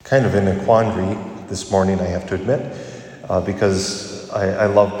kind of in a quandary this morning, I have to admit, because I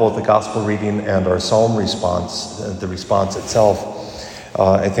love both the gospel reading and our psalm response, the response itself.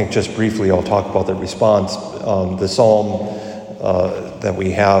 I think just briefly I'll talk about the response. The psalm that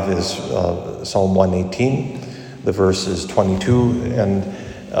we have is Psalm 118. The verse is 22. And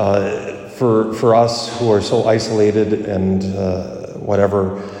for us who are so isolated and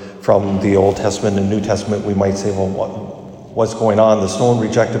whatever from the Old Testament and New Testament, we might say, well, what's going on? The stone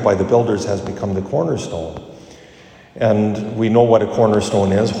rejected by the builders has become the cornerstone. And we know what a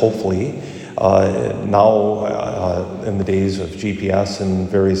cornerstone is, hopefully. Now, in the days of GPS and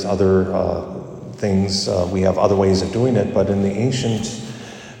various other things, we have other ways of doing it. But in the ancient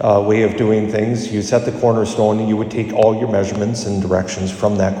way of doing things, you set the cornerstone and you would take all your measurements and directions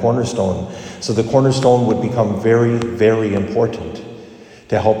from that cornerstone. So the cornerstone would become very, very important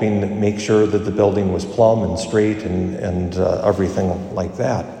to helping make sure that the building was plumb and straight and everything like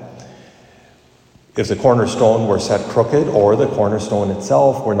that. If the cornerstone were set crooked or the cornerstone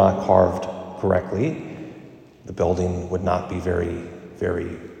itself were not carved correctly, the building would not be very,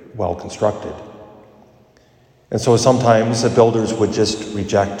 very well constructed. And so sometimes the builders would just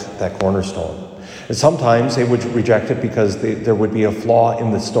reject that cornerstone. And sometimes they would reject it because there would be a flaw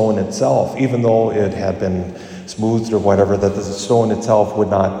in the stone itself, even though it had been smoothed or whatever, that the stone itself would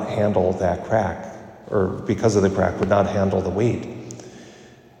not handle that crack, or because of the crack would not handle the weight.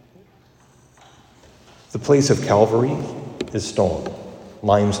 The place of Calvary is stone,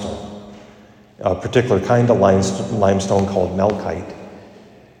 limestone, a particular kind of limestone called Melkite.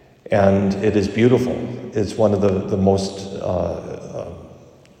 And it is beautiful. It's one of the most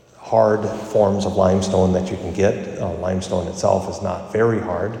hard forms of limestone that you can get. Limestone itself is not very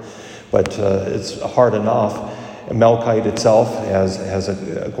hard, but it's hard enough. And Melkite itself has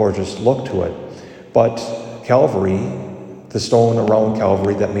a gorgeous look to it. But Calvary, the stone around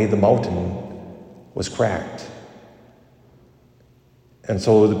Calvary that made the mountain, was cracked. And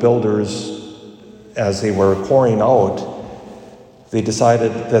so the builders, as they were pouring out, they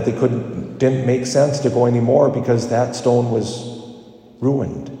decided that didn't make sense to go anymore because that stone was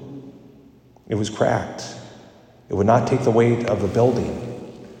ruined. It was cracked. It would not take the weight of a building.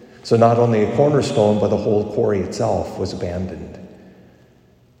 So not only a cornerstone, but the whole quarry itself was abandoned.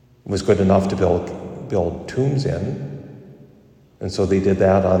 It was good enough to build tombs in. And so they did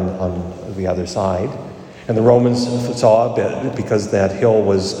that on the other side. And the Romans saw a bit, because that hill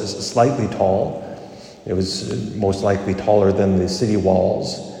was slightly tall. It was most likely taller than the city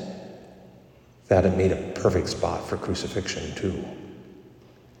walls, that it made a perfect spot for crucifixion too.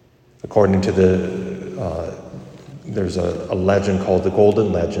 According to there's a legend called the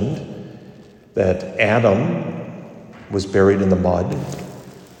Golden Legend, that Adam was buried in the mud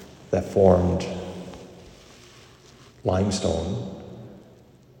that formed limestone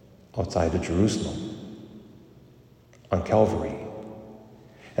outside of Jerusalem on Calvary.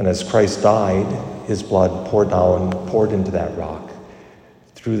 And as Christ died, his blood poured into that rock,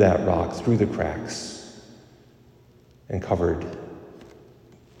 through the cracks, and covered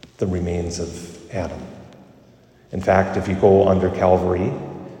the remains of Adam. In fact, if you go under Calvary,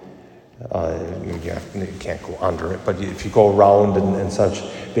 you can't go under it, but if you go around and such,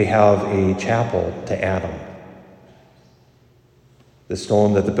 they have a chapel to Adam. The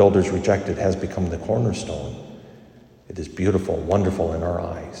stone that the builders rejected has become the cornerstone. It is beautiful, wonderful in our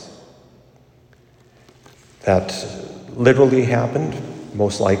eyes. That literally happened,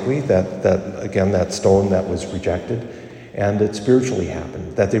 most likely, that stone that was rejected, and it spiritually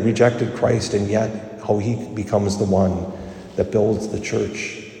happened, that they rejected Christ, and yet how he becomes the one that builds the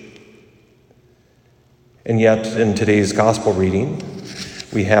church. And yet, in today's gospel reading,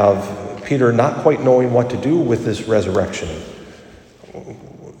 we have Peter not quite knowing what to do with this resurrection.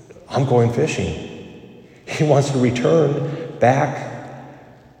 I'm going fishing. He wants to return back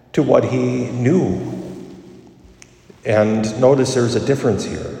to what he knew. And notice there's a difference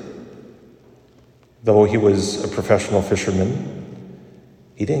here. Though he was a professional fisherman,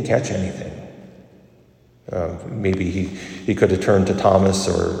 he didn't catch anything. Maybe he could have turned to Thomas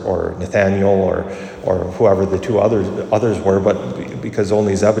or Nathaniel or whoever the two others were, but because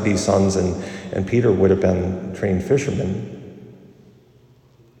only Zebedee's sons and Peter would have been trained fishermen,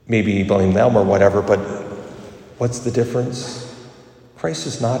 maybe he blamed them or whatever, but what's the difference? Christ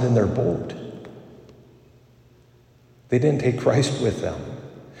is not in their boat. They didn't take Christ with them.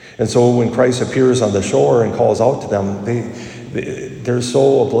 And so when Christ appears on the shore and calls out to them, they're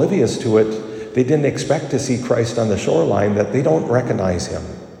so oblivious to it, they didn't expect to see Christ on the shoreline that they don't recognize him.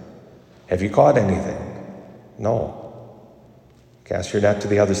 Have you caught anything? No. Cast your net to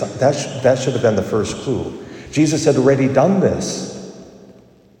the other side. That should have been the first clue. Jesus had already done this.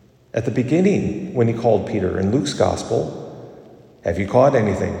 At the beginning, when he called Peter in Luke's gospel, have you caught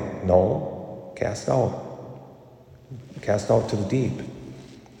anything? No. Cast out. Cast out to the deep.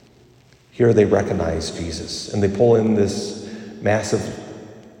 Here they recognize Jesus, and they pull in this massive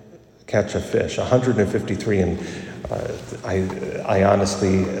catch of fish, 153, and I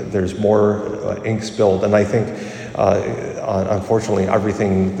honestly, there's more ink spilled, and I think, unfortunately,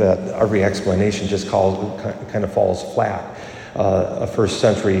 every explanation just kind of falls flat. A first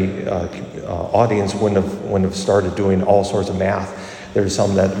century audience wouldn't have started doing all sorts of math. There's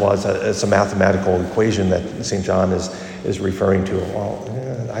some that it's a mathematical equation that St. John is referring to. Well,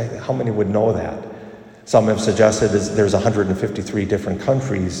 how many would know that? Some have suggested there's 153 different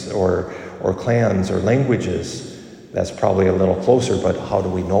countries or clans or languages. That's probably a little closer, but how do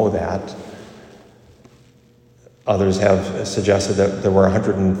we know that? Others have suggested that there were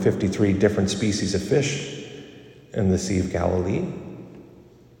 153 different species of fish in the Sea of Galilee.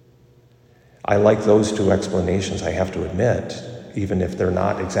 I like those two explanations, I have to admit, even if they're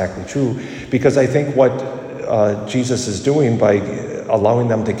not exactly true, because I think what Jesus is doing by allowing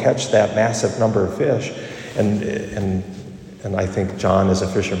them to catch that massive number of fish, and I think John is a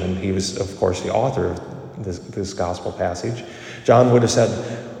fisherman. He was, of course, the author of this gospel passage. John would have said,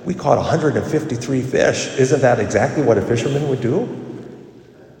 we caught 153 fish. Isn't that exactly what a fisherman would do?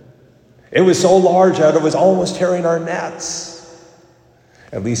 It was so large that it was almost tearing our nets.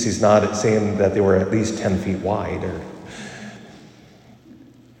 At least he's not saying that they were at least 10 feet wide.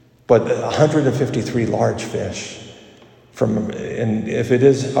 But 153 large fish. And if it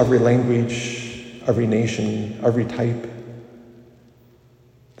is every language, every nation, every type,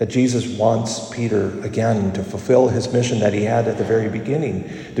 that Jesus wants Peter, again, to fulfill his mission that he had at the very beginning,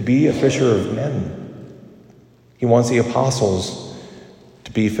 to be a fisher of men. He wants the apostles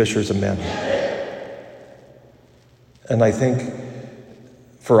to be fishers of men. And I think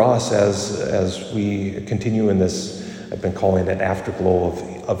for us, as we continue in this, I've been calling it afterglow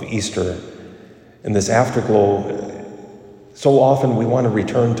of Easter, in this afterglow, so often we want to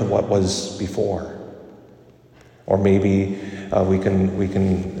return to what was before. Or maybe we can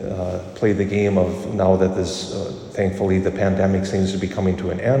play the game of, now that this, thankfully, the pandemic seems to be coming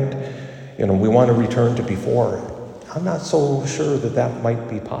to an end, we want to return to before. I'm not so sure that might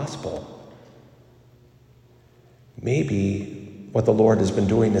be possible. Maybe what the Lord has been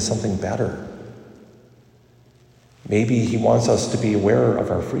doing is something better. Maybe he wants us to be aware of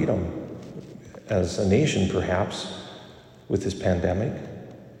our freedom as a nation, perhaps, with this pandemic.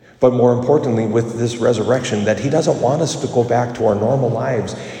 But more importantly, with this resurrection, that he doesn't want us to go back to our normal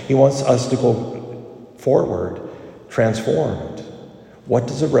lives. He wants us to go forward, transformed. What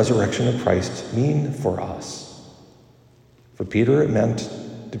does the resurrection of Christ mean for us? For Peter, it meant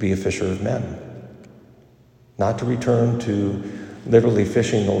to be a fisher of men, not to return to literally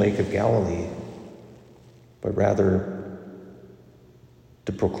fishing the Lake of Galilee, but rather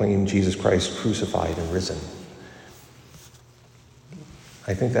to proclaim Jesus Christ crucified and risen.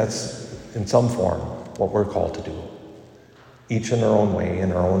 I think that's, in some form, what we're called to do, each in our own way,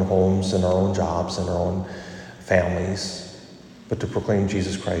 in our own homes, in our own jobs, in our own families, but to proclaim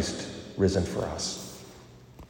Jesus Christ risen for us.